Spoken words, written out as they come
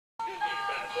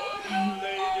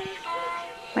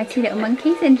My two little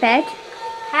monkeys in bed.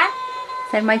 Huh?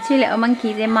 So my two little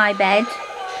monkeys in my bed.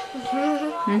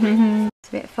 It's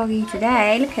a bit foggy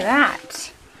today, look at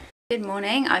that. Good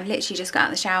morning, I've literally just got out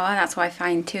of the shower, that's why I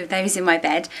find two of those in my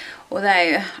bed. Although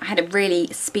I had a really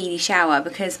speedy shower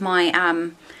because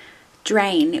my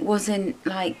drain, it wasn't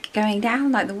like going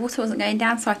down, like the water wasn't going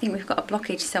down, so I think we've got a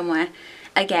blockage somewhere.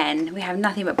 Again, we have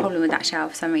nothing but problem with that shower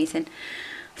for some reason.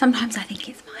 Sometimes I think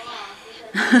it's my hair.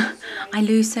 I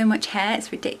lose so much hair,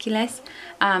 it's ridiculous.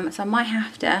 So I might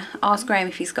have to ask Graham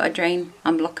if he's got a drain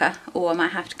unblocker, or I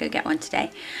might have to go get one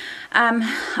today.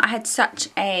 I had such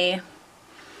a,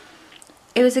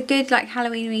 it was a good like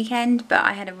Halloween weekend, but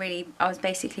I was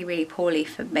basically really poorly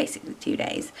for basically 2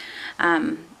 days.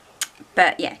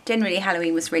 But yeah, generally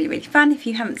Halloween was really fun. If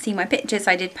you haven't seen my pictures,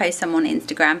 I did post some on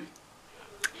Instagram.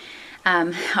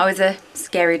 I was a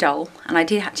scary doll, and I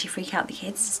did actually freak out the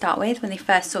kids to start with. When they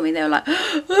first saw me, they were like,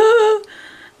 ah!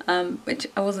 Which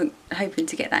I wasn't hoping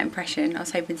to get that impression. I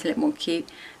was hoping to look more cute,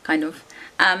 kind of.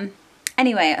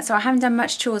 Anyway, so I haven't done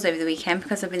much chores over the weekend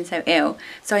because I've been so ill.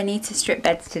 So I need to strip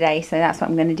beds today, so that's what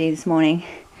I'm going to do this morning.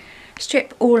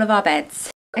 Strip all of our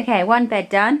beds. Okay, one bed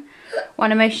done,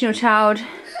 one emotional child,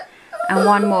 and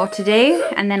one more to do.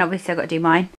 And then obviously I've got to do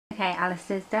mine. Okay,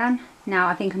 Alistair's done. Now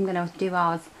I think I'm going to do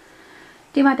ours.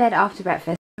 Do my bed after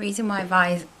breakfast. The reason why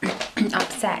Vi's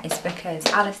upset is because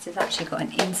Alistair's actually got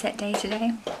an inset day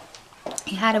today.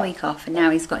 He had a week off and now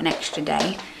he's got an extra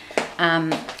day.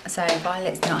 So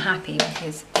Violet's not happy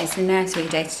because it's the nursery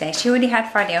day today. She already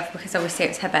had Friday off because obviously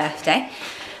it was her birthday.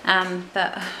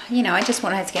 But you know, I just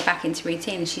want her to get back into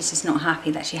routine, and she's just not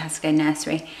happy that she has to go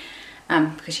nursery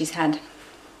because she's had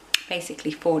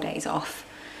basically 4 days off.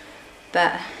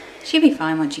 But she'll be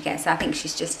fine once she gets there. I think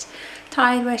she's just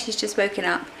tired where she's just woken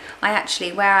up. I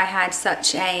actually, where I had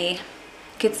such a,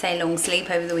 could say long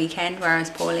sleep over the weekend where I was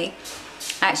poorly,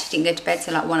 I actually didn't go to bed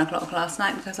till like 1 o'clock last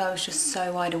night because I was just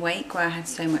so wide awake where I had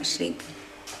so much sleep.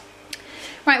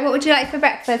 Right, what would you like for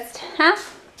breakfast, huh?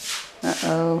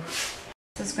 Uh-oh.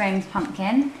 This is Graham's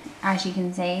pumpkin. As you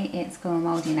can see, it's gone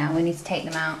mouldy now. We need to take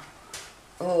them out.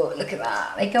 Oh, look at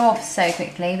that. They go off so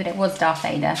quickly, but it was Darth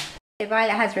Vader.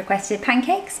 Violet has requested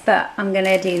pancakes, but I'm going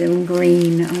to do them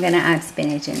green. I'm going to add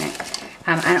spinach in it.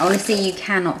 And honestly, you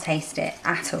cannot taste it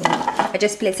at all. I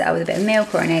just split it up with a bit of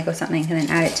milk or an egg or something and then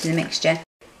add it to the mixture.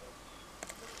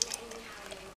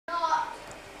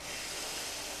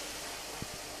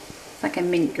 It's like a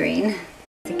mint green.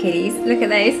 The kiddies, look at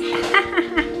those.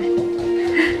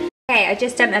 Okay, I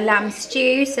just done a lamb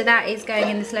stew, so that is going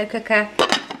in the slow cooker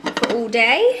for all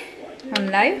day on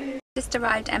low. Just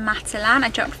arrived at Matalan. I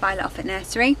dropped Violet off at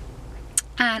nursery,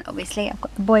 and obviously I've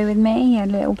got the boy with me. He had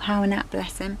a little power nap,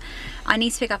 bless him. I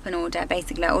need to pick up an order.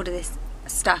 Basically I ordered this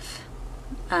stuff,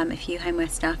 a few homeware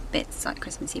stuff, bits like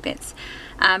Christmassy bits,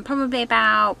 probably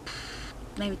about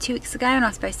maybe 2 weeks ago, and I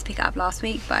was supposed to pick it up last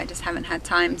week, but I just haven't had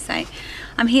time, so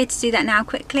I'm here to do that now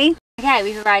quickly. Okay,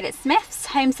 we've arrived at Smith's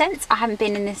Home Sense. I haven't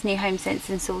been in this new Home Sense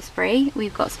in Salisbury.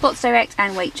 We've got Sports Direct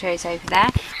and Waitrose over there.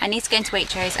 I need to go into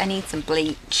Waitrose. I need some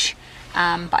bleach.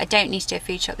 But I don't need to do a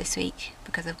food shop this week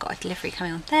because I've got a delivery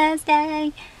coming on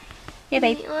Thursday. Yeah,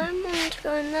 babe. I want to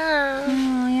go now.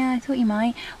 Oh, yeah, I thought you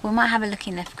might. We might have a look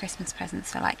in there for Christmas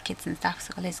presents for like kids and stuff. So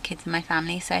I've got loads of kids in my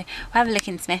family, so we'll have a look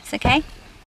in Smith's, okay?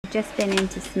 I've just been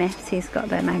into Smith's. He's got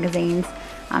the magazines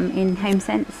in Home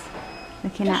Sense.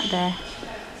 Looking at the,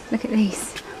 look at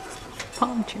these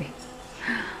palm trees.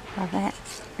 Love it.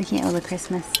 Looking at all the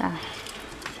Christmas stuff.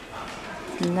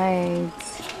 Loads.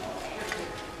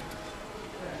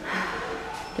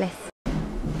 Bliss.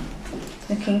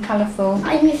 Looking colourful.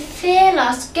 I can feel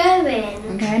us going.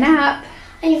 I'm going up.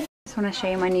 I just want to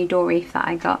show you my new door wreath that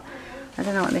I got. I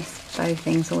don't know what this bow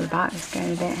thing's all about. It's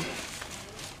going a bit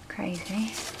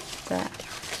crazy. But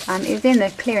it was in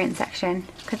the clearance section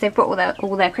because they've brought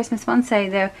all their Christmas ones, so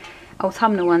the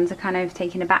autumnal ones are kind of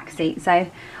taking a back seat. So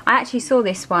I actually saw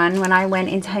this one when I went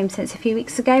into Home Sense a few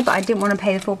weeks ago, but I didn't want to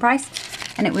pay the full price,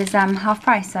 and it was half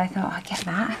price, so I thought I'd get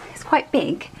that. It's quite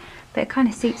big, but it kind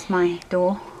of suits my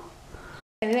door.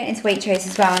 So we went into Waitrose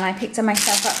as well, and I picked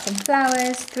myself up some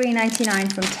flowers,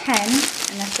 $3.99 from 10, and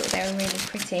I thought they were really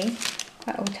pretty,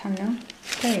 quite autumnal.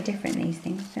 Very different, these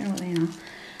things, don't know what they are.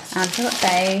 So I got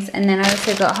those, and then I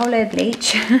also got a whole load of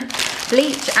bleach,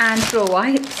 bleach and floor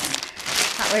wipes.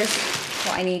 That was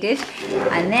what I needed.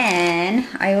 And then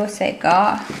I also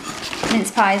got mince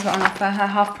pies were on offer, her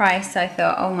half price, so I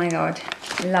thought, oh my god,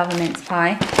 love a mince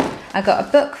pie. I got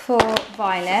a book for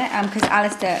Violet, because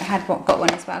Alistair had got one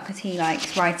as well, because he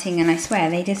likes writing, and I swear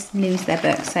they just lose their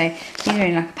books, so these are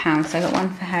only like £1, so I got one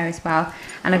for her as well.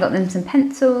 And I got them some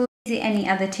pencils, These are any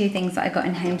other two things that I got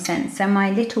in HomeSense. So my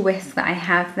little whisk that I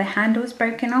have, the handle's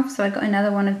broken off, so I got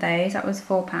another one of those. That was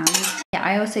 £4. Yeah,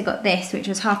 I also got this, which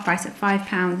was half price at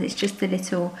 £5. It's just a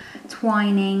little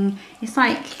twining. It's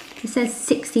like, it says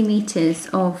 60 metres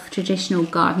of traditional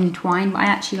garden twine, but I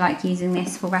actually like using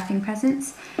this for wrapping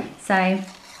presents. So,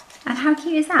 and how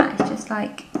cute is that? It's just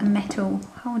like a metal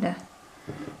holder.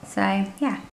 So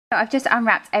yeah. So I've just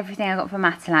unwrapped everything I got from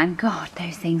Matalan. God,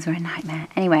 those things were a nightmare.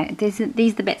 Anyway, these are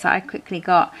the bits that I quickly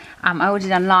got. I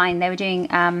ordered online. They were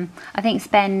doing, I think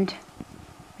spend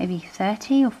maybe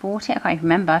 30 or 40, I can't even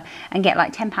remember, and get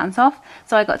like £10 off.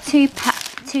 So I got two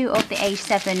of the age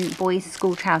 7 boys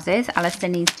school trousers. Alistair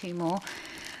needs 2 more.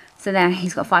 So then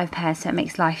he's got 5 pairs, so it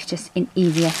makes life just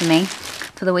easier for me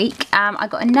for the week. I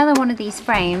got another one of these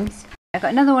frames. I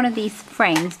got another one of these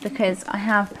frames because I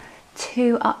have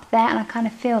 2 up there and I kind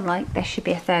of feel like there should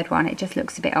be a 3rd one. It just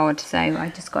looks a bit odd, so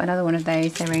I just got another one of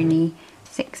those. They're only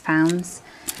 £6.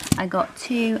 I got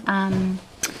 2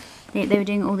 they were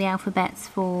doing all the alphabets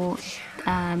for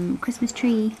Christmas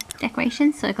tree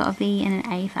decorations, so I got a V and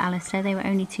an A for Alistair. They were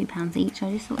only £2 each.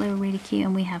 I just thought they were really cute,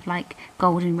 and we have like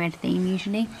gold and red theme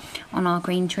usually on our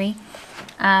green tree.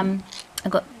 I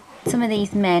got some of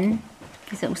these men,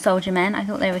 these little soldier men. I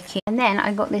thought they were cute. And then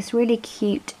I got this really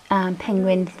cute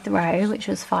penguin throw, which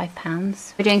was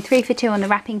 £5. We're doing 3 for 2 on the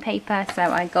wrapping paper, so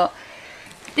I got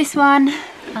this one.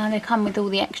 They come with all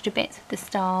the extra bits with the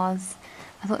stars.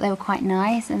 I thought they were quite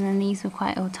nice, and then these were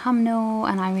quite autumnal,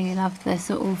 and I really loved the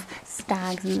sort of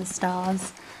stags and the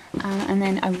stars. And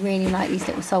then I really like these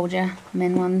little soldier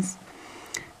men ones.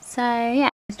 So yeah,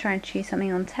 I'm just trying to choose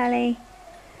something on telly.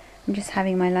 I'm just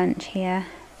having my lunch here.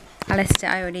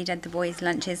 Alistair, I already did the boys'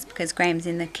 lunches because Graham's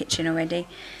in the kitchen already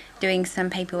doing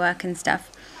some paperwork and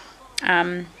stuff.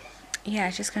 Yeah,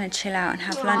 just going to chill out and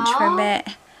have lunch for a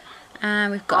bit.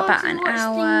 We've got about an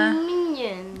hour.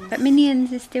 But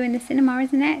Minions is still in the cinema,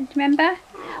 isn't it? Do you remember?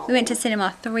 We went to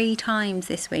cinema 3 times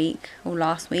this week, or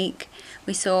last week.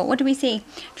 We saw, what did we see?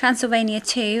 Transylvania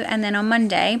 2, and then on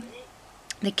Monday,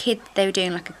 they were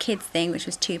doing like a kids thing, which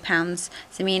was £2.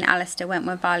 So me and Alistair went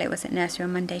when Violet was at nursery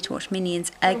on Monday to watch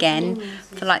Minions again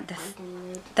for like the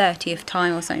 30th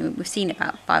time or something. We've seen it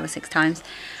about 5 or 6 times.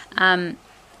 And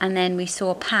then we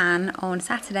saw Pan on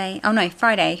Saturday, oh no,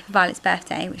 Friday for Violet's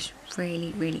birthday, which was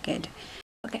really, really good.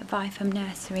 I'll get Vi from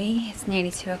nursery. It's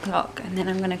nearly 2 o'clock, and then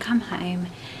I'm going to come home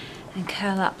and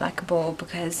curl up like a ball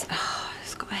because I've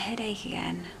just got a headache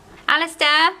again.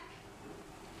 Alistair!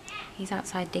 He's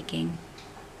outside digging.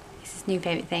 It's his new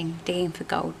favourite thing, digging for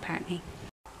gold apparently.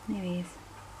 There he is.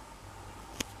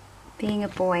 Being a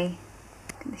boy.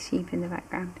 Look at the sheep in the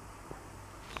background.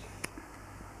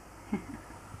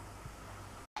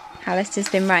 Alistair's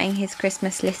been writing his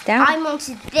Christmas list out. I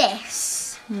wanted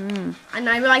this. And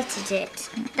I righted it.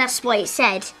 That's what it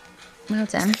said. Well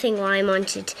done. That's the thing what I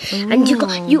wanted. Ooh.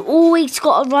 And you always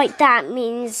got to write that.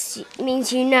 Means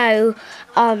you know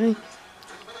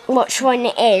which one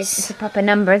it is. It's a proper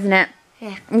number, isn't it?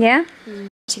 Yeah. Yeah?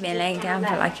 She's been laying down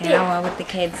for like an hour with the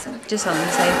kids, just on the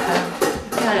sofa.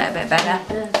 Feel a little bit better.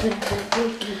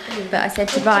 But I said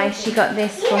to Vi, she got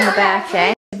this for her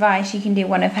birthday. Vi, she can do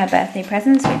one of her birthday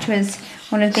presents, which was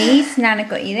one of these. Nana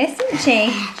got you this, didn't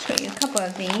she? She got you a couple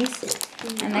of these.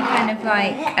 And they're kind of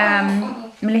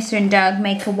like Melissa and Doug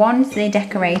make a wand, so they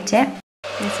decorate it.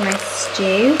 There's my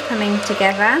stew coming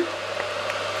together.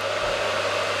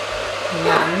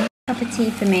 Yum. Cup of tea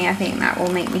for me, I think that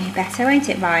will make me better, won't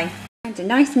it, Vi? And a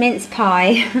nice mince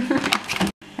pie.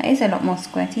 That is a lot more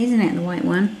squirty, isn't it, the white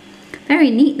one? Very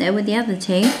neat though with the other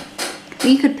two.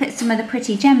 You could put some of the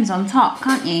pretty gems on top,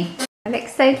 can't you? It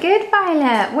looks so good,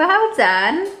 Violet. Well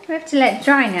done. We have to let it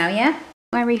dry now, yeah?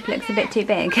 My wreath looks a bit too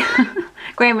big.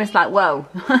 Graham was like, whoa.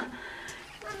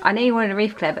 I know you wanted a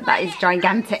wreath, Claire, but that is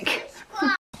gigantic.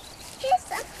 Here's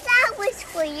some flowers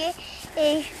for you.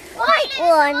 White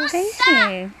ones. Thank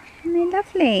you. Aren't they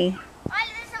lovely?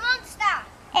 There's a monster.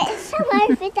 It's some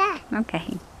over there.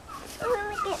 Okay. I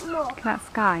want to get more. Look at that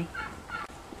sky.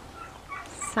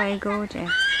 So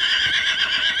gorgeous.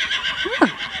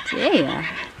 Oh dear.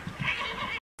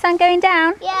 Sun going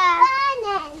down? Yeah.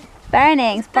 Burning.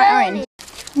 Burning. It's bright orange.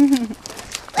 Look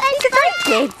at those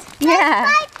kids.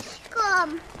 Yeah.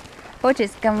 We'll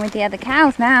just go with the other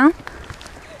cows now.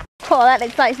 Oh, that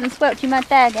looks like some squelchy mud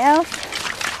there, girls.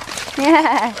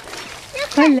 Yeah.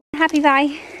 Well, happy Vi.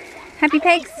 Happy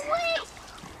pigs.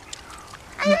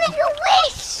 I'm gonna make a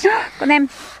wish. Got them.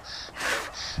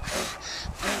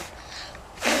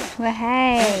 Well,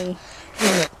 hey.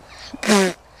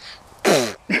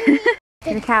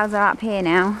 The cows are up here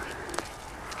now.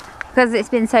 Because it's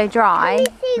been so dry,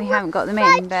 we haven't got them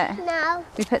in, but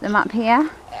we put them up here.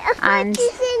 Fudge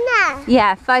is in there.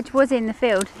 Yeah, Fudge was in the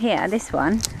field here, this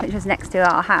one, which was next to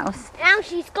our house. Now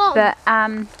she's gone. But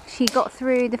she got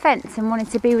through the fence and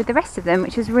wanted to be with the rest of them,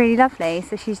 which was really lovely.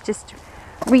 So she's just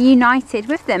reunited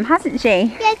with them, hasn't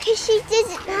she? Yeah, because she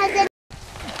doesn't have a...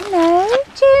 Hello,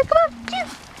 Choo, come on, Choo,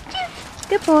 Choo.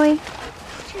 Good boy.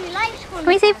 Can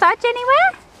we see Fudge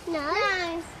anywhere?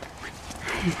 No.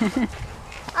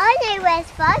 I know where's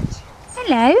Fudge.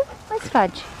 Hello, where's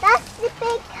Fudge? That's the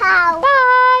big cow.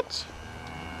 Fudge!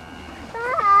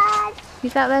 Fudge.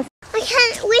 He's out there. I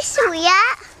can't whistle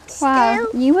yet. Wow,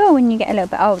 Still. you will when you get a little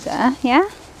bit older, yeah?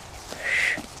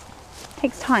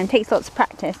 Takes time, takes lots of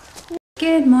practice.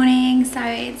 Good morning, so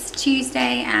it's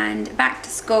Tuesday and back to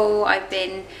school. I've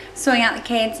been sorting out the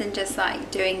kids and just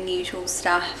like doing usual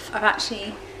stuff. I've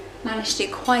actually managed to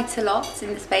do quite a lot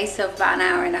in the space of about an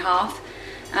hour and a half,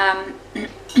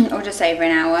 or just over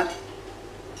an hour.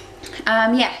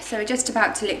 Yeah, so we're just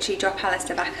about to literally drop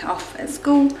Alistair back off at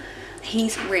school.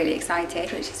 He's really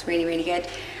excited, which is really, really good.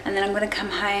 And then I'm going to come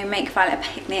home, make Violet a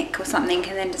picnic or something,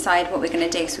 and then decide what we're going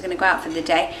to do. So we're going to go out for the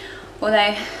day.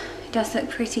 Although it does look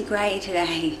pretty grey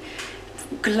today,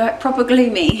 proper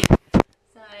gloomy.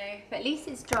 So, but at least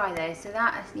it's dry though, so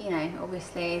that, you know,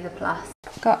 obviously is a plus.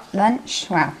 Got lunch.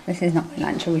 Well, this is not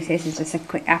lunch, obviously this is just a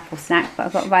quick apple snack, but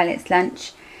I've got Violet's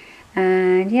lunch.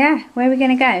 And yeah, where are we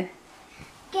going to go?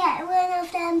 Get one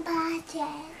of them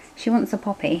patches. She wants a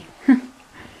poppy.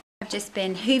 I've just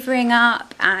been hoovering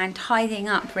up and tidying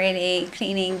up, really,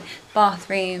 cleaning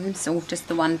bathrooms, or just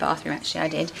the one bathroom actually I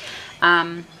did.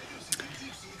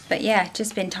 But yeah,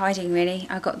 just been tidying really.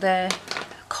 I got the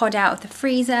cod out of the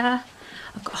freezer.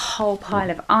 I've got a whole pile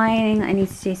of ironing I need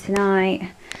to do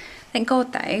tonight. Thank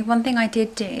God though, one thing I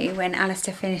did do when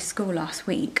Alistair finished school last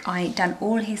week, I done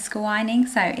all his school ironing,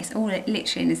 so it's all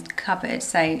literally in his cupboard,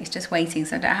 so it's just waiting,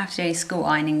 so I don't have to do any school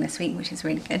ironing this week, which is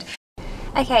really good.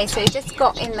 Okay, so we just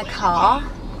got in the car.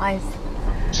 I've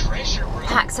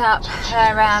packed up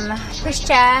her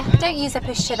pushchair. I don't use a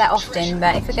pushchair that often,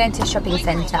 but if we're going to a shopping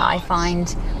centre, I find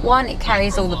one, it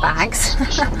carries all the bags,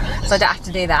 so I don't have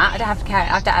to do that. I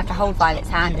don't have to hold Violet's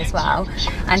hand as well.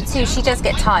 And two, she does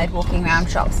get tired walking around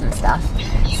shops and stuff.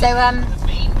 So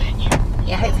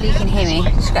yeah, hopefully you can hear me.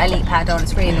 She's got a leap pad on,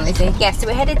 it's really noisy. Yeah, so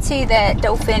we're headed to the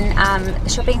Dolphin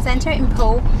shopping centre in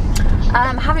Poole.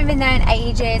 Haven't been there in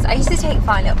ages. I used to take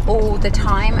Violet all the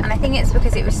time, and I think it's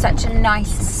because it was such a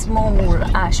nice small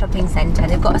shopping centre.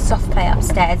 They've got a soft play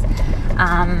upstairs.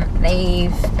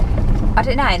 I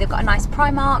don't know, they've got a nice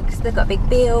Primark, they've got big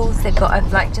Beals, they've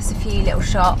got like just a few little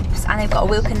shops, and they've got a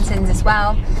Wilkinson's as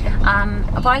well.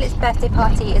 Violet's birthday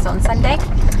party is on Sunday,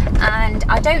 and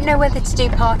I don't know whether to do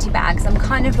party bags. I'm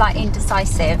kind of like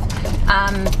indecisive,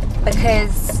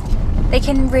 because they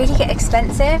can really get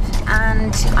expensive,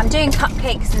 and I'm doing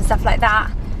cupcakes and stuff like that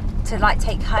to like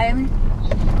take home.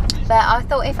 But I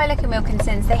thought if I look at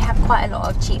Wilkinson's, they have quite a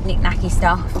lot of cheap knick-knacky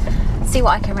stuff. See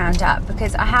what I can round up,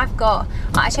 because I have got,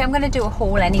 actually I'm going to do a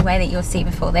haul anyway that you'll see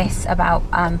before this about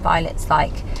Violet's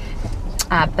like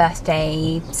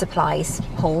birthday supplies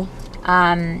haul,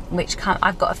 which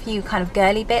I've got a few kind of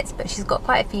girly bits, but she's got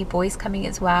quite a few boys coming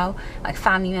as well, like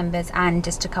family members and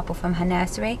just a couple from her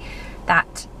nursery.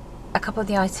 That a couple of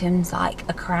the items, like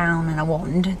a crown and a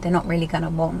wand, they're not really going to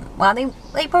want. Well,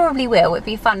 they probably will. It'd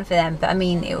be fun for them, but I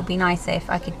mean, it would be nice if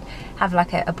I could have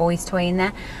like a boy's toy in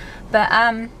there. But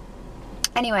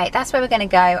anyway, that's where we're going to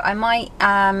go. I might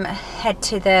head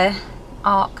to the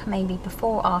Ark maybe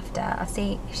before or after. I'll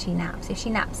see if she naps. If she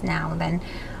naps now, then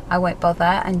I won't bother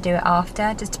and do it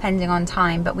after, just depending on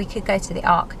time. But we could go to the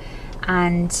Ark,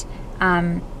 and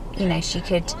you know, she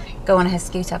could go on her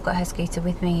scooter. I've got her scooter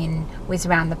with me and whiz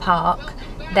around the park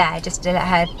there just to let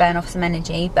her burn off some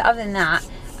energy. But other than that,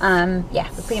 yeah,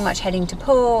 we're pretty much heading to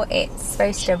Poole. It's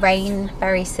supposed to rain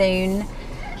very soon,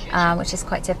 which is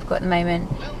quite typical at the moment.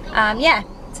 Yeah,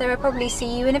 so we'll probably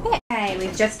see you in a bit. Okay,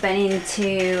 we've just been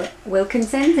into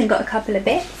Wilkinson's and got a couple of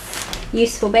bits,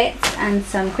 useful bits and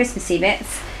some Christmassy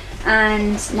bits.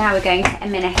 And now we're going to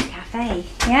M&S Cafe,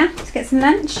 yeah, to get some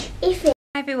lunch.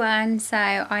 Hi everyone, so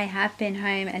I have been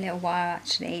home a little while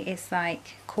actually. It's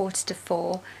like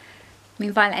 4:45. I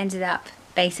mean, Violet ended up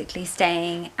basically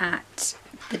staying at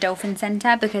the Dolphin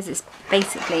Centre because it's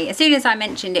basically, as soon as I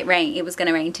mentioned it was going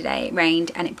to rain today, it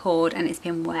rained and it poured and it's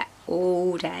been wet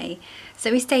all day.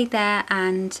 So we stayed there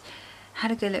and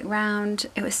had a good look round.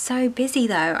 It was so busy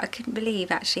though, I couldn't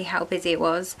believe actually how busy it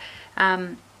was.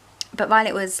 But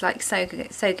Violet was like so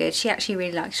good. She actually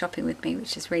really liked shopping with me,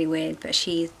 which is really weird, but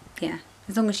she's, yeah,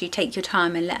 as long as you take your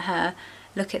time and let her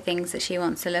look at things that she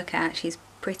wants to look at, she's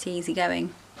pretty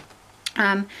easygoing.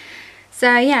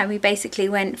 So yeah, we basically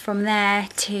went from there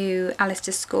to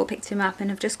Alistair's school, picked him up,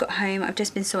 and I've just got home. I've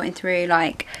just been sorting through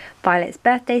like Violet's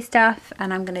birthday stuff,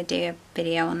 and I'm going to do a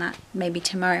video on that maybe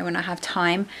tomorrow when I have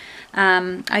time.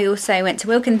 I also went to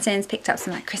Wilkinson's, picked up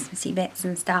some like Christmassy bits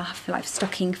and stuff, like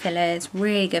stocking fillers,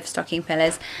 really good stocking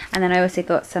fillers. And then I also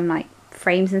got some like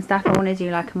frames and stuff. I want to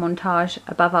do like a montage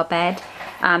above our bed.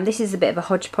 This is a bit of a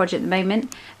hodgepodge at the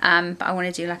moment, but I want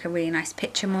to do like a really nice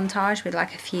picture montage with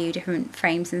like a few different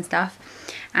frames and stuff.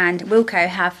 And Wilko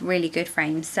have really good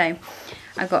frames, so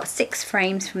I got 6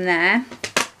 frames from there.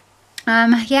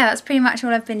 Yeah, that's pretty much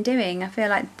all I've been doing. I feel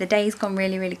like the day's gone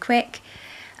really, really quick.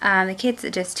 The kids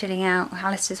are just chilling out.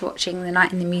 Alistair's watching The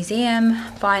Night in the Museum.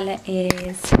 Violet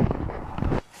is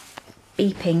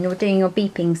beeping. You're doing your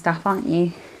beeping stuff, aren't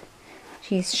you?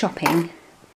 She's shopping.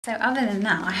 So other than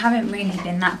that, I haven't really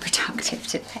been that productive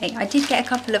today. I did get a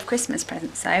couple of Christmas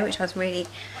presents though, which I was really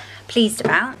pleased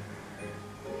about.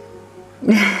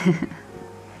 I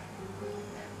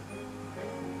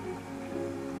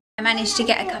managed to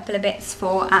get a couple of bits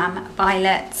for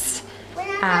Violet's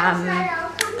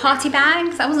party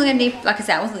bags. I wasn't going to do, like I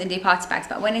said, I wasn't going to do party bags,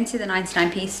 but I went into the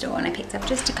 99p store and I picked up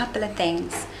just a couple of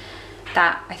things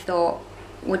that I thought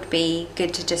would be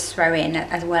good to just throw in,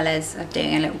 as well as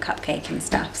doing a little cupcake and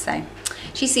stuff. So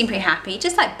she seemed pretty happy,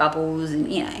 just like bubbles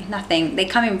and, you know, nothing. They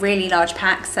come in really large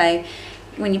packs, so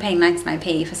when you're paying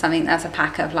 99p for something that's a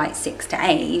pack of like 6 to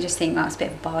 8, you just think, well, it's a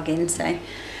bit of a bargain. So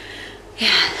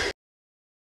yeah.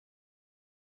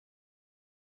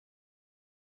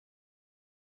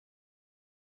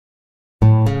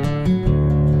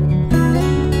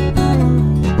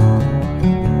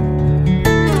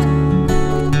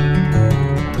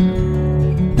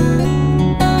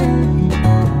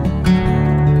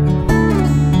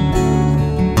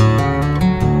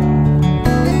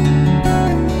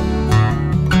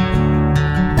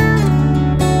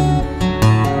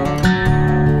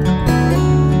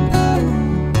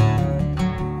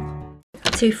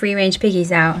 Two free-range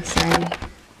piggies out, so hello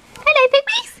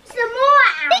piggies! Some more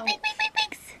out!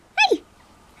 Pigs! Hey!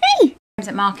 Hey! I was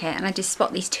at market and I just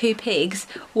spot these 2 pigs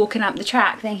walking up the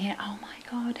track thinking, oh my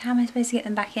god, how am I supposed to get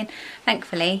them back in?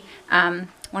 Thankfully,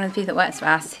 one of the people that works for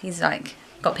us, he's like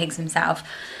got pigs himself.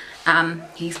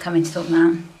 He's coming to sort them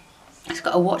out. Just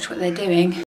got to watch what they're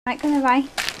doing. Right, go bye.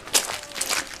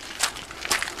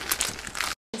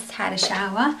 Just had a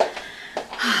shower.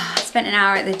 I spent an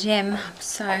hour at the gym.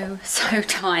 I'm so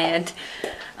tired.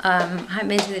 I haven't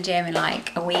been to the gym in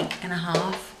like a week and a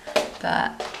half,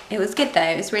 but it was good though.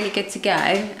 It was really good to go,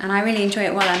 and I really enjoy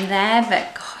it while I'm there.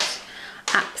 But gosh,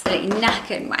 absolutely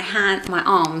knackered. My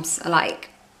arms are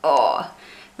like, oh,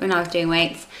 when I was doing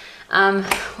weights. What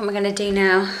am I gonna do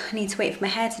now? I need to wait for my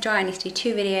hair to dry. I need to do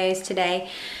 2 videos today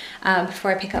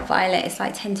before I pick up Violet. It's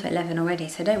like 10 to 11 already,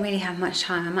 so I don't really have much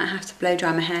time. I might have to blow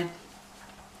dry my hair.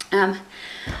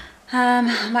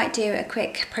 I might do a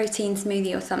quick protein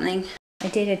smoothie or something. I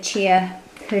did a chia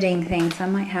pudding thing, so I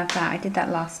might have that. I did that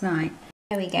last night.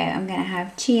 There we go. I'm going to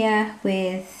have chia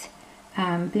with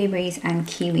blueberries and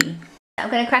kiwi. I'm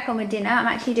going to crack on with dinner. I'm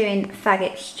actually doing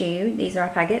faggot stew. These are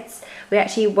our faggots. We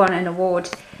actually won an award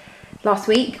last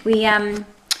week.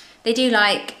 They do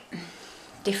like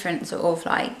different sort of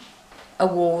like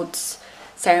awards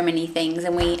ceremony things,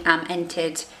 and we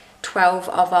entered 12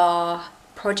 of our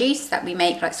produce that we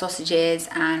make, like sausages,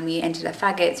 and we entered our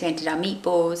faggots, we entered our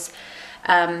meatballs,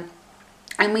 and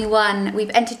we won. We've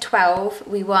entered 12,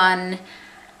 we won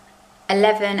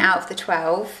 11 out of the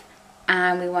 12,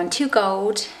 and we won 2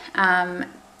 gold, what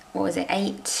was it,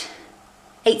 8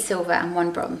 silver and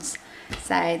 1 bronze.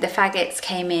 So the faggots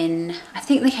came in, I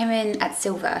think they came in at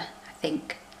silver, I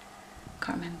think,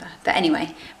 can't remember, but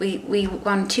anyway, we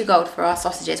won 2 gold for our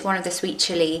sausages, one of the sweet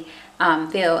chili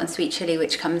veal and sweet chili,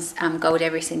 which comes gold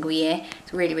every single year.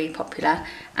 It's really, really popular.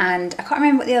 And I can't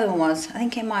remember what the other one was. I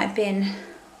think it might have been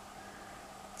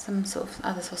some sort of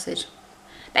other sausage.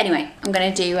 But anyway, I'm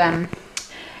going to do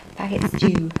faggot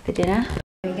stew for dinner.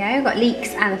 There we go. I've got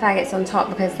leeks and the faggots on top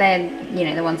because they're, you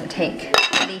know, the ones that take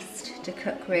the least to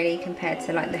cook really compared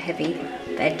to like the heavy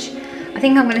veg. I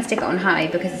think I'm going to stick it on high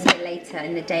because it's a bit later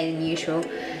in the day than usual,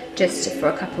 just for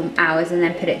a couple of hours, and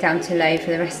then put it down to low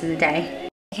for the rest of the day.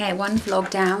 Okay, 1 vlog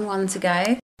down, 1 to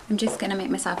go. I'm just going to make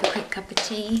myself a quick cup of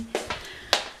tea.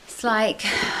 It's like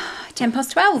 10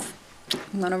 past 12.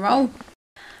 I'm on a roll.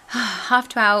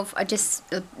 12:30, I just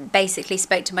basically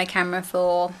spoke to my camera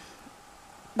for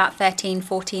about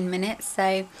 13-14 minutes.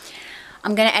 So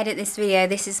I'm going to edit this video.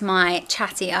 This is my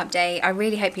chatty update. I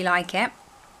really hope you like it.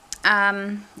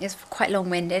 It's quite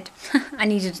long-winded. I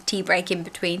needed a tea break in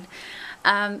between.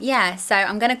 Yeah, so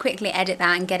I'm going to quickly edit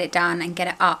that and get it done and get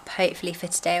it up hopefully for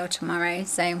today or tomorrow.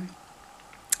 So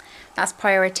That's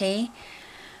priority.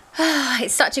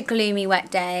 It's such a gloomy,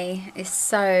 wet day. It's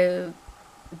so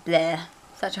bleh.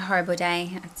 Such a horrible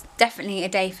day. It's definitely a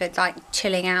day for like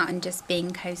chilling out and just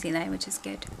being cozy though, which is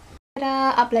good.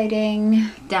 Uploading,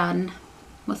 done.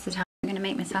 What's the time? I'm going to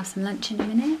make myself some lunch in a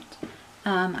minute.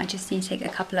 I just need to take a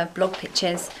couple of blog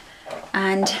pictures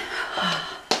and I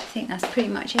think that's pretty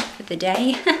much it for the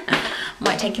day.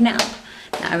 Might take a nap.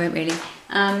 No, I won't really.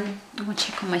 I want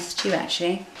to check on my stew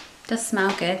actually. It does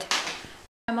smell good.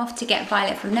 I'm off to get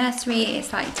Violet from nursery.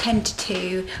 It's like 10 to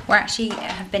 2. We actually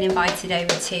have been invited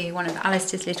over to one of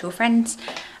Alistair's little friends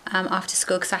after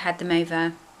school because I had them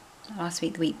over last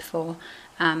week, the week before.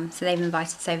 So they've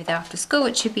invited us over there after school,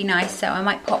 which should be nice. So I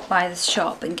might pop by the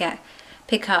shop and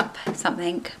pick up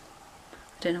something.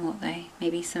 I don't know what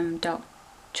maybe some dark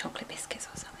chocolate biscuits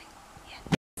or something.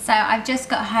 Yeah. So I've just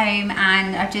got home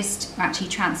and I've just actually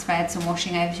transferred some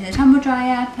washing over to the tumble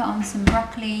dryer, put on some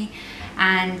broccoli,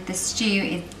 and the stew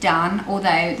is done,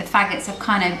 although the faggots have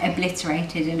kind of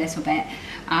obliterated a little bit.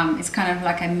 It's kind of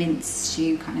like a minced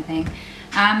stew kind of thing.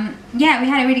 Yeah, we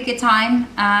had a really good time.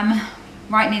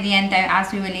 Right near the end though,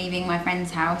 as we were leaving my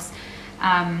friend's house,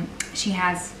 she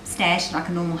has stairs, like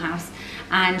a normal house,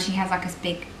 and she has like this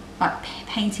big like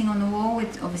painting on the wall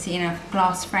with obviously in a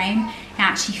glass frame. It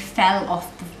actually fell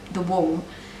off the wall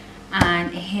and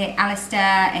it hit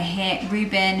Alistair, it hit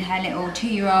Ruben, her little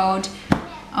 2-year-old.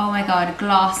 Oh my god,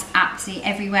 glass absolutely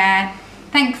everywhere.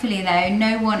 Thankfully though,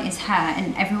 no one is hurt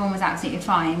and everyone was absolutely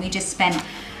fine. We just spent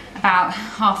about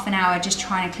half an hour just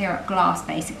trying to clear up glass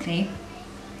basically.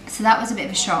 So that was a bit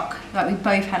of a shock. Like we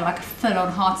both had like a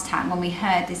full-on heart attack when we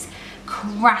heard this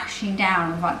crashing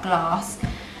down of like glass.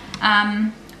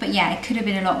 But yeah, it could have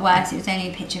been a lot worse. It was only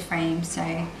a picture frame, so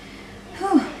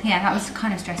whew, yeah, that was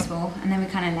kind of stressful. And then we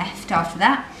kind of left after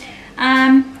that.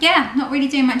 Yeah, not really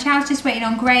doing much else, just waiting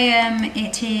on Graham.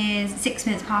 It is 6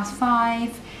 minutes past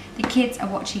 5. The kids are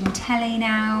watching telly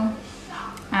now.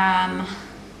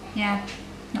 Yeah,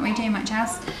 not really doing much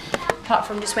else, apart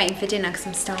from just waiting for dinner because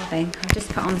I'm starving. I've just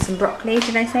put on some broccoli,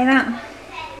 did I say that?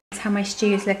 That's how my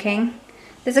stew is looking.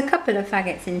 There's a couple of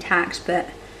faggots intact, but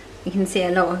you can see a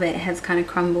lot of it has kind of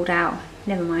crumbled out.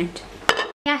 Never mind.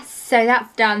 Yes, so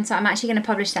that's done. So I'm actually going to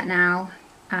publish that now.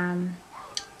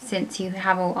 Since you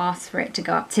have all asked for it to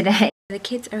go up today. The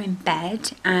kids are in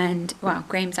bed and, well,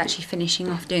 Graham's actually finishing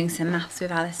off doing some maths with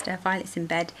Alistair. Violet's in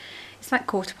bed. It's like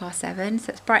 7:15,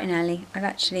 so it's bright and early. I've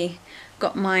actually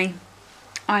got my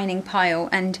ironing pile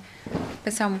and for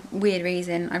some weird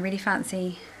reason I really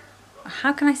fancy,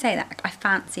 how can I say that? I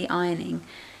fancy ironing.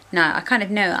 No, I kind of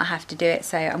know I have to do it,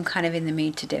 so I'm kind of in the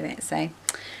mood to do it. So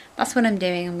that's what I'm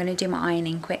doing. I'm going to do my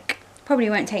ironing quick. Probably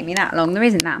won't take me that long. There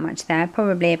isn't that much there.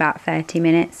 Probably about 30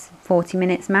 minutes, 40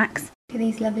 minutes max. Look at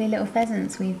these lovely little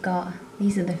pheasants we've got.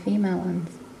 These are the female ones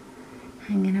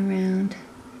hanging around.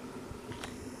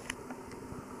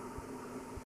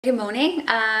 Good morning.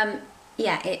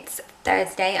 Yeah, it's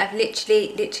Thursday. I've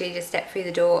literally just stepped through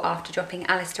the door after dropping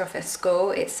Alistair off at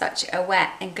school. It's such a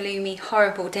wet and gloomy,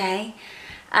 horrible day.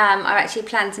 I actually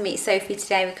planned to meet Sophie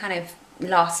today. We kind of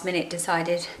last minute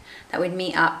decided that we'd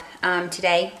meet up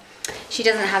today. She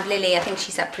doesn't have Lily, I think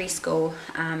she's at preschool,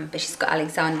 but she's got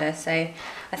Alexander, so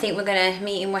I think we're going to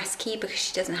meet in West Key because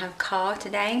she doesn't have a car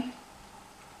today.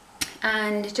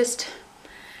 And just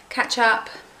catch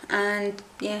up, and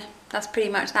yeah, that's pretty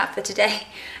much that for today.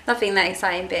 Nothing that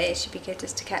exciting, but it should be good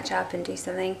just to catch up and do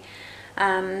something.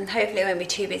 Hopefully it won't be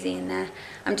too busy in there.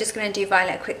 I'm just going to do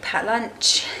Violet a quick pat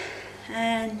lunch,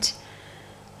 and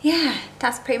yeah,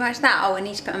 that's pretty much that. Oh, I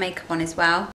need to put my makeup on as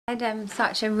well. I had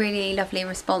such a really lovely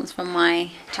response from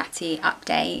my chatty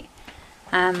update.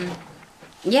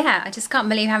 Yeah, I just can't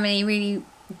believe how many really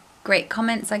great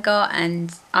comments I got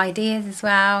and ideas as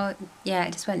well. Yeah,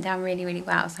 it just went down really, really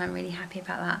well, so I'm really happy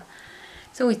about that.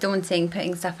 It's always daunting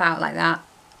putting stuff out like that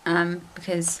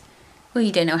because, well,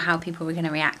 you don't know how people are going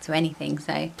to react to anything,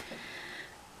 so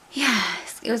yeah,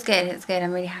 it was good, it's good.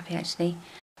 I'm really happy actually.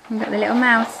 We've got the little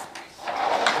mouse.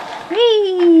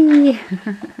 Whee!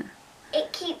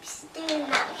 It keeps doing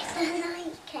that because I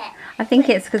like it. I think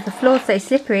it's because the floor's so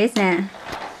slippery, isn't it?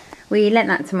 We lent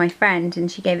that to my friend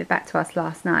and she gave it back to us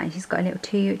last night. She's got a little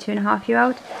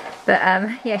 2.5-year-old. But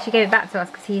yeah, she gave it back to us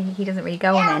because he doesn't really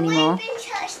go on it anymore.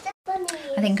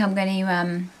 I think I'm going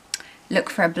to look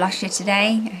for a blusher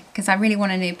today because I really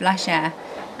want a new blusher.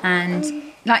 And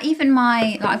like even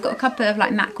I've got a couple of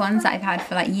like MAC ones that I've had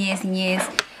for like years and years.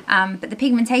 But the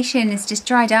pigmentation is just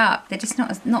dried up. They're just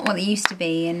not what they used to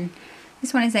be. And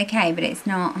this one is okay, but it's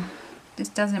not,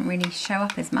 just doesn't really show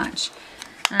up as much.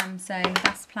 So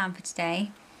that's the plan for today.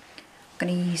 I'm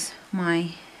going to use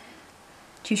my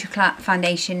True Chocolate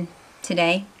foundation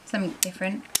today. something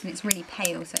different, and it's really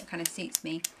pale, so it kind of suits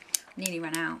me. Nearly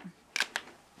run out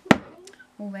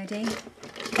already.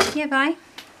 Yeah, bye.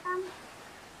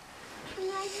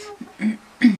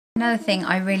 Another thing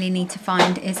I really need to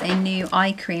find is a new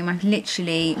eye cream. I've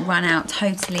literally run out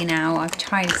totally now. I've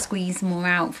tried to squeeze more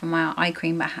out from my eye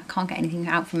cream, but I can't get anything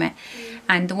out from it.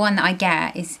 And the one that I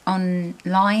get is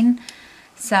online,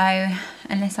 so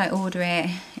unless I order it,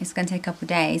 it's going to take a couple of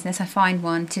days. Unless I find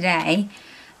one today.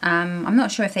 I'm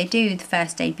not sure if they do the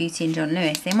First Aid Beauty and John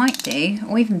Lewis. They might do,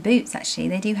 or even Boots actually.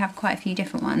 They do have quite a few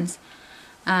different ones.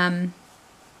 But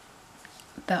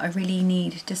I really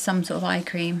need just some sort of eye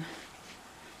cream.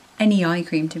 Any eye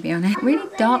cream, to be honest. Really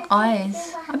dark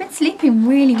eyes. I've been sleeping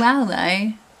really well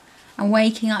though. I'm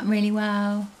waking up really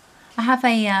well. I have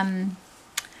a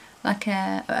like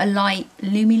a light,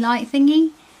 Lumi light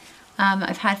thingy.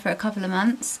 I've had for a couple of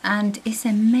months, and it's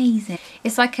amazing.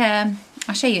 It's like a,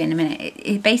 I'll show you in a minute.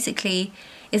 It basically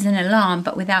is an alarm,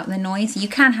 but without the noise. You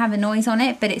can have a noise on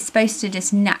it, but it's supposed to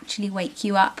just naturally wake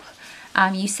you up.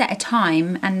 You set a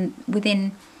time, and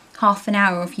within half an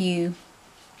hour of you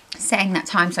setting that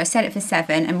time, so I set it for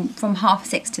 7, and from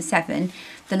 6:30 to 7,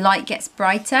 the light gets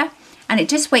brighter, and it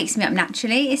just wakes me up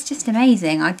naturally. It's just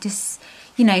amazing. I just,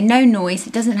 you know, no noise.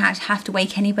 It doesn't have to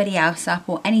wake anybody else up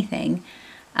or anything.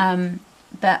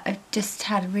 But I've just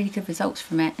had really good results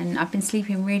from it, and I've been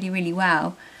sleeping really, really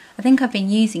well. I think I've been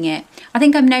using it. I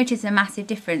think I've noticed a massive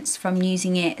difference from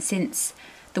using it since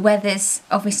the weather's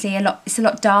obviously it's a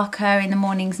lot darker in the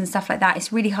mornings and stuff like that.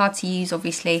 It's really hard to use,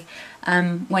 obviously,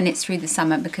 when it's through the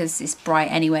summer because it's bright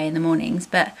anyway in the mornings.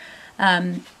 But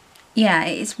yeah,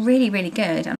 it's really, really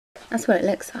good. That's what it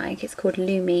looks like. It's called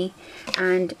Lumi,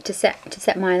 and to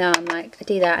set my alarm, like I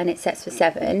do that and it sets for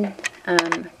 7.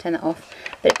 Turn that off.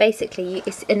 But basically,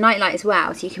 it's a night light as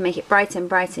well, so you can make it brighter and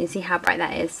brighter. You see how bright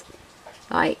that is,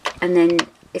 like, and then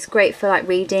it's great for like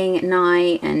reading at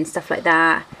night and stuff like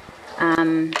that.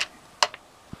 And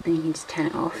you can just turn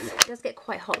it off. It does get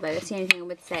quite hot though. That's the only thing I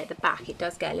would say at the back. It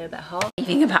does get a little bit hot.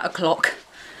 Even about a clock.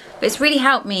 But it's really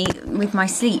helped me with my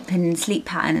sleep and sleep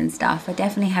pattern and stuff. I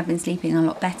definitely have been sleeping a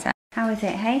lot better. How is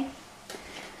it, hey?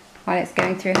 While it's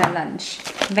going through her lunch.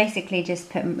 Basically just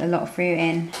put a lot of fruit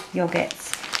in,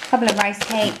 yogurts, a couple of rice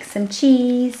cakes, some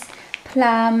cheese,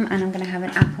 plum, and I'm going to have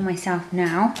an apple myself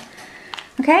now.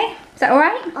 Okay, is that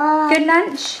alright? Good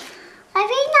lunch? I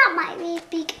think that might be a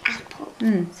big apple.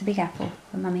 It's a big apple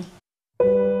for mummy.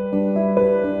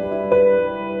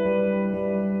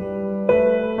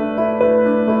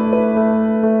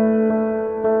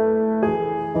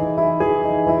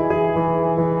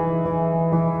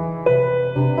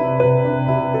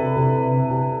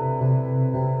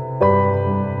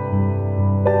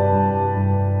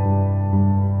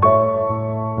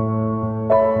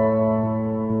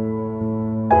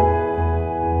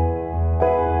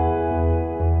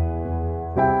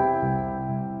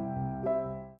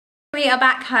 We are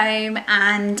back home,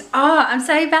 and I'm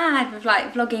so bad with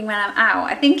like vlogging when I'm out.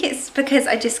 I think it's because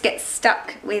I just get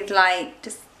stuck with like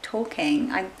just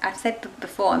talking. I've said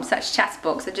before, I'm such a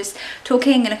chatterbox. I'm just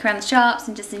talking and looking around the shops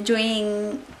and just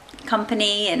enjoying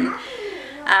company. And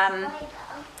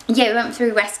yeah, we went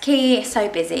through West Key. It's so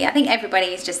busy. I think everybody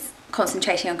is just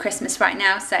concentrating on Christmas right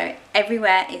now, so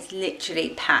everywhere is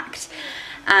literally packed.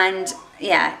 And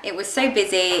yeah, it was so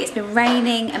busy. It's been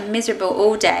raining and miserable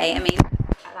all day. I mean,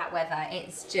 that weather,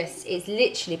 it's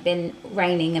literally been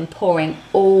raining and pouring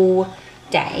all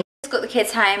day. Just got the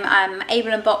kids home.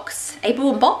 Abel and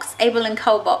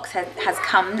Cole box has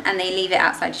come, and they leave it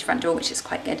outside your front door, which is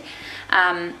quite good.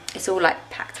 It's all like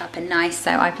packed up and nice.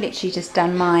 So I've literally just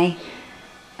done my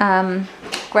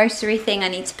grocery thing. I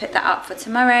need to put that up for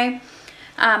tomorrow.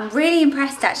 Really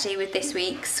impressed actually with this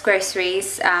week's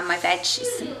groceries. My veg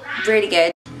is really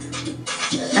good.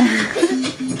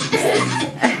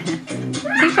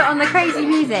 Who put on the crazy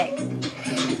music?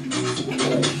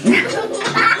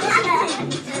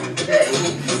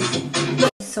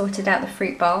 Sorted out the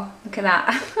fruit bowl. Look at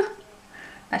that.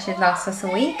 That should last us a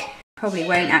week. Probably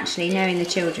won't actually, knowing the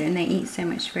children, they eat so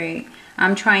much fruit.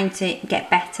 I'm trying to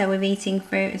get better with eating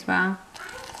fruit as well.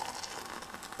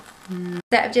 So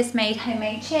I've just made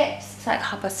homemade chips. It's like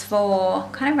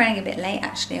 4:30. Kind of running a bit late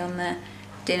actually on the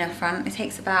dinner front. It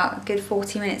takes about a good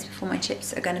 40 minutes before my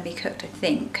chips are going to be cooked, I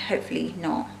think. Hopefully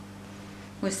not.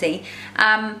 We'll see.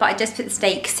 But I just put the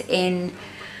steaks in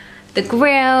the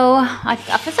grill.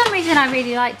 For some reason I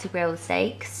really like to grill the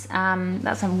steaks.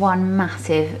 That's one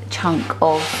massive chunk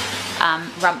of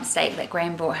rump steak that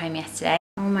Graham brought home yesterday.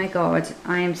 Oh my god,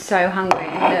 I am so hungry.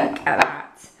 Look at that.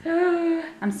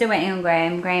 I'm still waiting on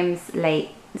Graham. Graham's late.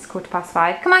 It's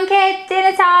 5:15. Come on kids,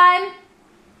 dinner time.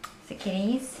 The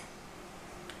kitties.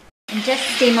 I'm just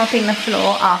steam mopping the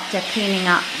floor after cleaning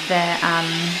up the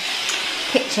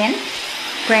kitchen.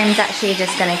 Graham's actually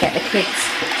just going to get the kids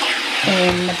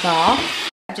in the bath.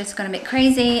 I've just gone a bit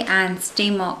crazy and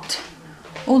steam mopped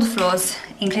all the floors,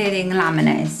 including the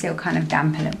laminate. It's still kind of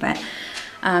damp a little bit.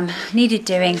 Needed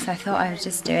doing, so I thought I would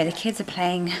just do it. The kids are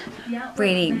playing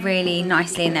really, really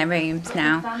nicely in their rooms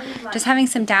now. Just having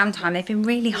some downtime. They've been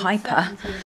really hyper.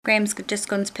 Graham's just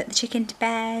gone to put the chicken to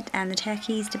bed and the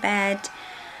turkeys to bed.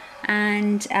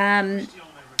 And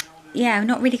yeah, I'm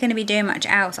not really going to be doing much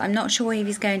else. I'm not sure if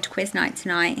he's going to quiz night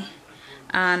tonight.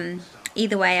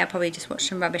 Either way, I'll probably just watch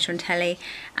some rubbish on telly,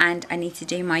 and I need to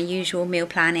do my usual meal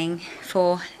planning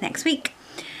for next week.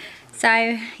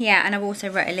 So yeah, and I've also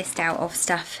wrote a list out of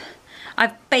stuff.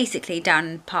 I've basically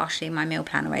done partially my meal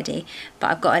plan already,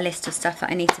 but I've got a list of stuff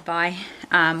that I need to buy.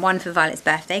 One for Violet's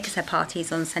birthday, because her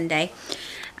party's on Sunday,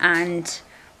 and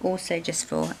also just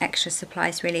for extra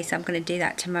supplies really, so I'm going to do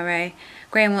that tomorrow.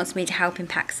 Graham wants me to help him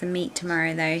pack some meat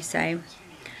tomorrow though, so,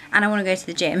 and I want to go to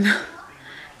the gym.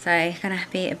 So it's going to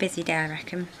be a busy day, I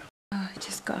reckon. Oh, I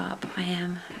just got up. I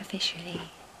am officially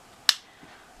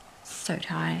so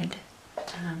tired.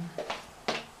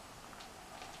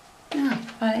 Oh,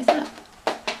 Violet's up.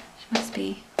 She must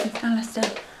be with Alistair.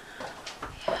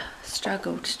 Yeah,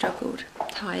 struggled.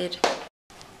 Tired.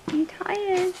 Are you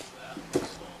tired?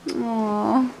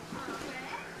 Aww.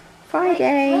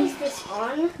 Friday. Where's this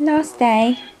one? Last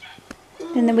day.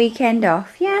 Then the weekend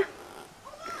off. Yeah.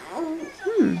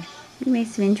 You made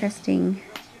some interesting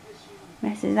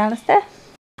messes, Alistair.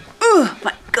 Oh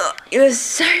my god, you're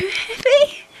so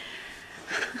heavy.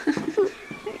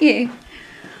 Look at you.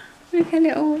 Look a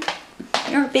little.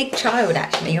 You're a big child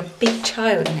actually. You're a big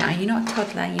child now. You're not a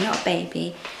toddler. You're not a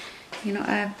baby. You're not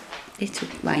a little.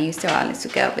 Well, you still are a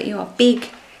little girl, but you're a big,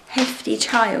 hefty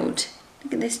child.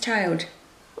 Look at this child.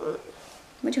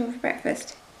 What do you want for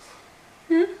breakfast?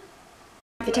 Huh?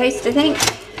 For toast, I think.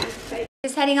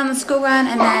 Just heading on the school run,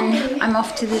 and then I'm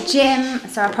off to the gym,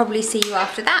 so I'll probably see you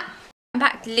after that. I'm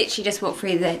back, literally just walked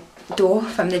through the door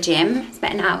from the gym,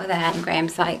 spent an hour with her, and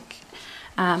Graham's like,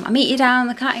 I'll meet you down in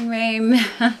the cutting room.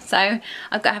 So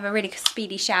I've got to have a really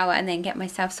speedy shower and then get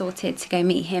myself sorted to go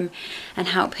meet him and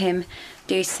help him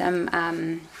do some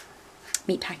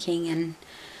meat packing and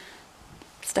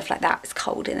stuff like that. It's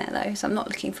cold in there though, so I'm not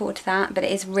looking forward to that, but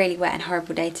it is really wet and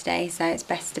horrible day today, so it's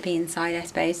best to be inside, I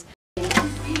suppose.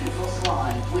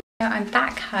 I'm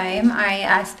back home.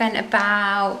 I spent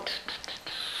about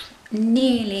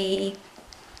nearly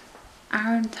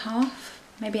hour and a half,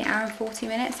 maybe an hour and 40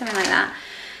 minutes, something like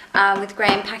that, with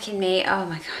Graham packing me. Oh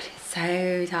my god, it's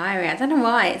so tiring. I don't know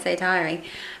why it's so tiring,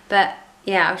 but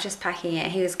yeah, I was just packing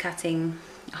it. He was cutting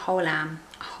a whole lamb,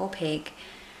 a whole pig,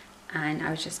 and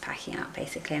I was just packing up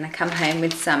basically, and I come home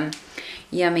with some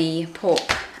yummy pork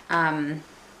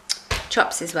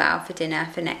chops as well for dinner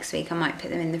for next week. I might put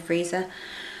them in the freezer.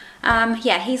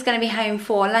 Yeah, he's going to be home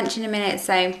for lunch in a minute,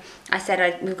 so I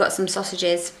said we've got some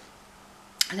sausages.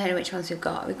 I don't know which ones we've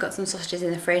got. We've got some sausages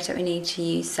in the fridge that we need to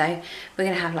use, so we're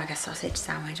going to have like a sausage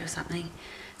sandwich or something.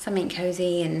 Something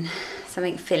cosy and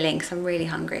something filling, because I'm really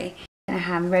hungry. I'm going to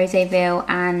have Roseville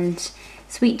and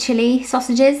sweet chili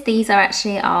sausages. These are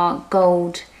actually our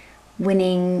gold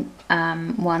winning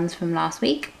ones from last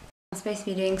week. I'm supposed to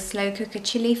be doing slow cooker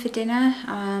chili for dinner.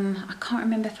 I can't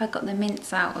remember if I got the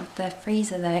mince out of the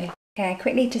freezer though. Okay,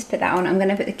 quickly just put that on. I'm going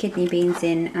to put the kidney beans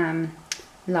in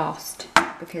last,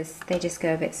 because they just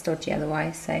go a bit stodgy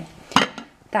otherwise, so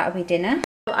that'll be dinner.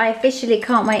 I officially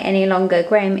can't wait any longer.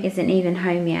 Graham isn't even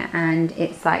home yet, and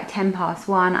it's like 1 past.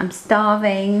 I'm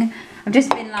starving. I've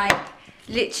just been like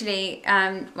literally,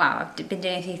 well, I've been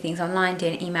doing a few things online,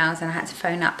 doing emails, and I had to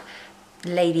phone up the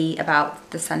lady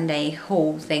about the Sunday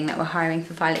haul thing that we're hiring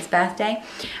for Violet's birthday.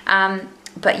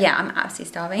 But yeah, I'm absolutely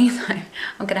starving, so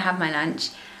I'm gonna have my lunch.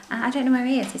 I don't know where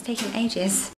he is, it's taking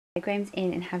ages. Graham's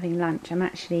in and having lunch. I'm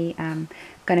actually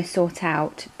going to sort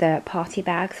out the party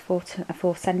bags for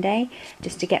Sunday,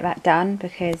 just to get that done,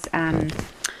 because I'm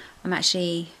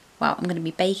actually, well, I'm going to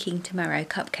be baking tomorrow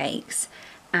cupcakes,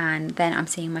 and then I'm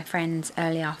seeing my friends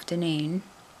early afternoon.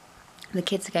 The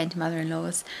kids are going to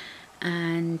mother-in-law's,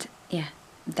 and yeah,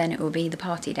 then it will be the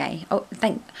party day. Oh,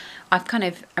 I've kind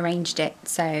of arranged it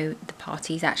so the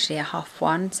party's actually at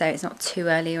 1:30, so it's not too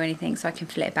early or anything, so I can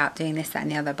flit about doing this, that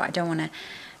and the other, but I don't want to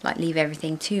like leave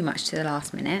everything too much to the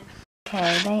last minute.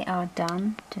 Okay, they are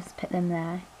done. Just put them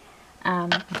there.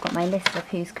 I've got my list of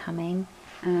who's coming,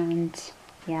 and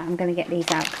yeah, I'm going to get these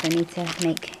out because I need to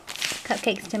make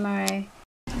cupcakes tomorrow.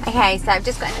 Okay, so I've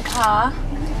just got in the car,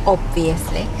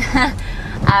 obviously.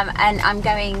 and I'm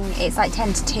going, it's like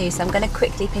 10 to 2, so I'm going to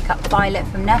quickly pick up Violet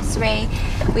from nursery.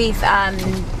 We've,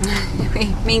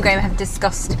 me and Graham have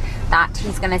discussed that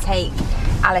he's going to take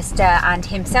Alistair and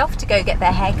himself to go get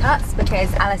their haircuts,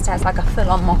 because Alistair has like a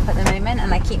full-on mop at the moment,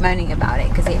 and I keep moaning about it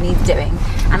because it needs doing,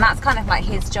 and that's kind of like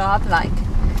his job, like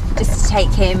just to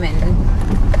take him,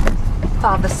 and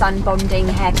father-son bonding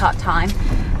haircut time.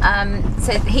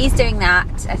 So he's doing that,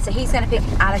 so he's going to pick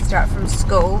Alistair up from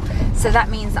school, so that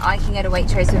means that I can go to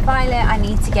Waitrose with Violet. I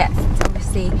need to get,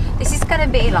 obviously, this is going to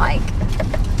be like,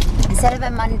 instead of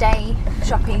a Monday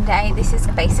shopping day, this is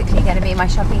basically going to be my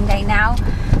shopping day now,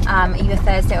 either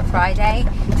Thursday or Friday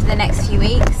for the next few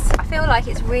weeks. I feel like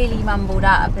it's really mumbled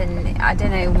up, and I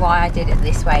don't know why I did it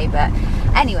this way, but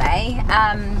anyway,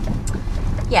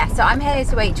 yeah, so I'm headed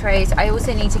to Waitrose. I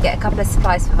also need to get a couple of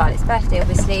supplies for Violet's birthday,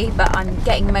 obviously, but I'm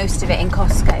getting most of it in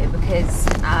Costco because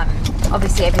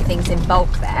obviously everything's in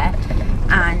bulk there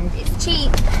and it's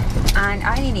cheap, and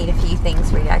I only need a few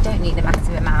things really. I don't need a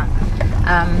massive amount.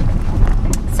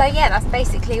 So yeah, that's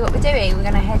basically what we're doing. We're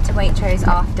going to head to Waitrose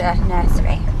after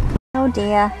nursery. Oh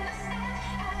dear.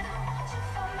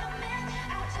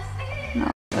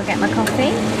 I'll get my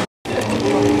coffee.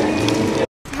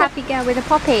 Happy girl with a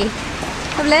poppy.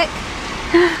 Have a look.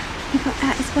 You got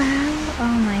that as well.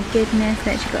 Oh my goodness,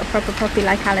 look, you've got a proper poppy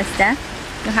like Alistair.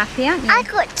 You're happy, aren't you? I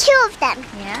got 2 of them.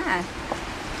 Yeah.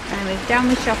 And we're done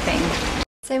with shopping.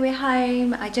 So we're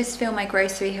home. I just filmed my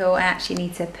grocery haul. I actually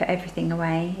need to put everything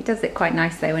away. It does look quite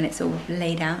nice though when it's all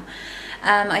laid out.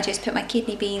 I just put my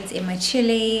kidney beans in my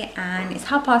chilli, and it's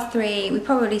 3:30. We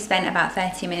probably spent about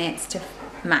 30 minutes to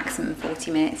maximum 40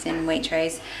 minutes in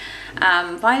Waitrose.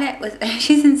 Violet was,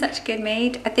 she's in such a good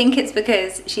mood. I think it's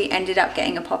because she ended up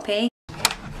getting a poppy.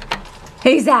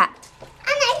 Who's that?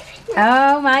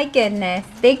 Oh my goodness,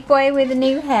 big boy with a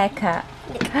new haircut.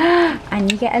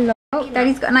 And you get a lot. Oh,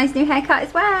 Daddy's got a nice new haircut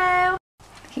as well.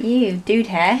 Look at you, dude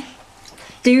hair.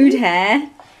 Dude hair.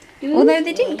 Although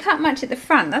they didn't cut much at the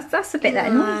front. That's the bit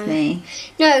that annoys me.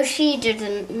 No, she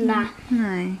didn't. Nah.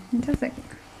 No, it does look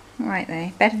alright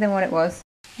though. Better than what it was.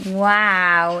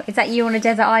 Wow, is that you on a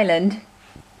desert island?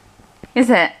 Is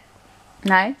it?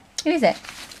 No? Who is it?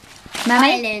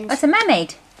 Mermaid? Island. Oh, it's a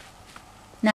mermaid.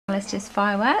 No, it's just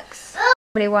fireworks.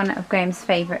 Probably one of Graham's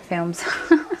favourite films.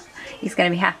 He's going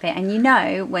to be happy. And you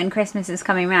know when Christmas is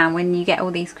coming around, when you get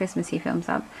all these Christmassy films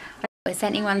up. Has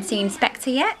anyone seen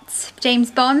Spectre yet?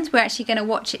 James Bond. We're actually going to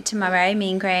watch it tomorrow.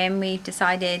 Me and Graham, we've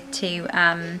decided to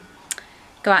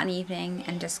go out in the evening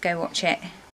and just go watch it.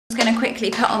 I'm just going to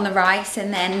quickly put on the rice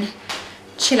and then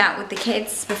chill out with the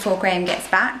kids before Graham gets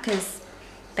back, because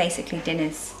basically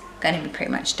dinner's going to be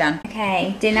pretty much done.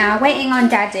 Okay, dinner, waiting on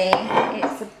Daddy.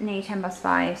 It's nearly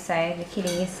 5:10, so the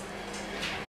kiddies,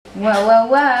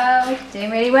 whoa,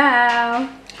 doing really well.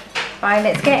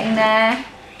 Violet's getting there.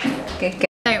 Good.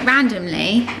 So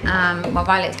randomly, while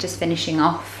Violet's just finishing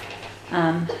off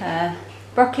her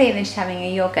broccoli and then she's having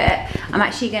a yogurt, I'm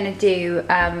actually going to do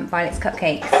Violet's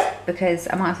cupcakes, because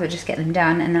I might as well just get them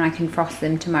done and then I can frost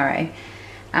them tomorrow.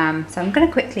 So I'm going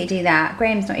to quickly do that.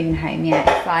 Graham's not even home yet.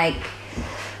 It's like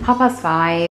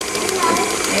 5:30.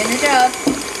 Doing the job.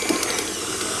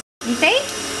 You see?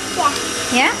 Yeah.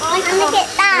 Yeah? I'm going to get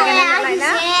that. You're going to look like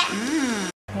that?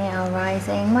 They are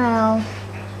rising well.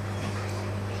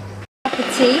 Cup of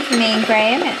tea for me and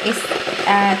Graham. It's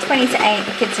 20 to 8.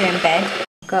 The kids are in bed.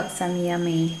 Got some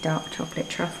yummy dark chocolate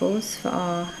truffles for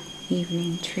our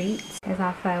evening treats. There's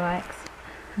our fireworks.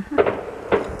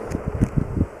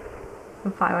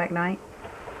 On firework night.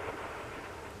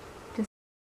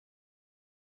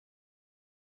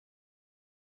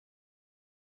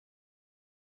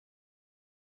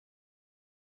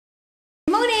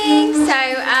 Morning.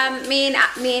 So me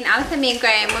and Alice and me and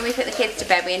Graham, when we put the kids to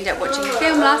bed, we ended up watching a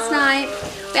film last night.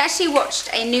 We actually watched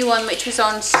a new one which was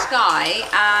on Sky,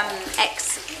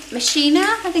 Ex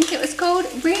Machina, I think it was called.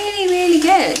 Really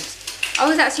good. I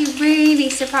was actually really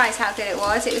surprised how good it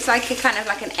was. It was like a kind of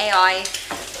like an AI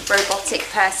robotic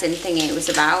person thingy it was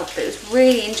about, but it was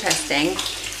really interesting,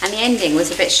 and the ending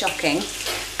was a bit shocking.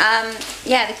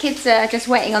 Yeah, the kids are just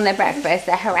waiting on their breakfast.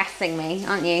 They're harassing me,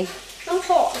 aren't you? I'm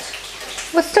hot.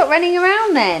 Well, stop running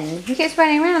around then. You keep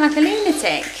running around like a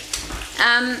lunatic.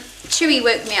 Chewy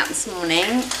woke me up this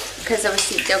morning because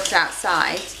obviously the dogs are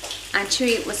outside, and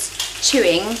Chewy was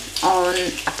chewing on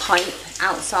a pipe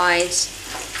outside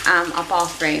our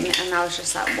bathroom, and I was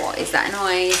just like, what is that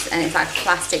noise? And it's like a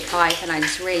plastic pipe, and I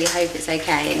just really hope it's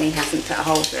okay and he hasn't put a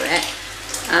hole through it.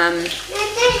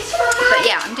 But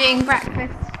yeah, I'm doing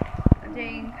breakfast. I'm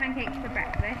doing pancakes for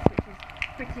breakfast, which is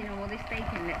pretty normal. This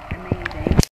bacon looks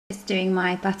amazing. Just doing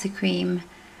my buttercream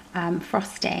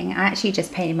frosting. I actually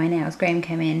just painted my nails. Graham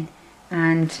came in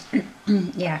and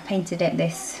yeah, I painted it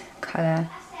this colour.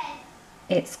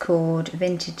 It's called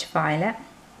Vintage Violet.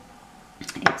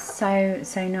 It's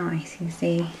so nice. You can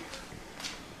see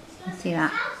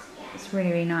that. It's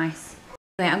really nice.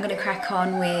 Anyway, I'm going to crack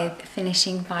on with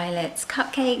finishing Violet's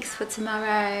cupcakes for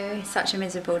tomorrow. It's such a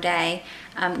miserable day.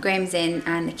 Graham's in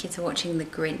and the kids are watching The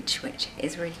Grinch, which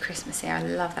is really Christmassy. I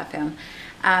love that film.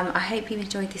 I hope you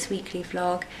enjoyed this weekly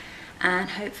vlog,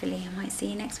 and hopefully I might see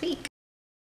you next week.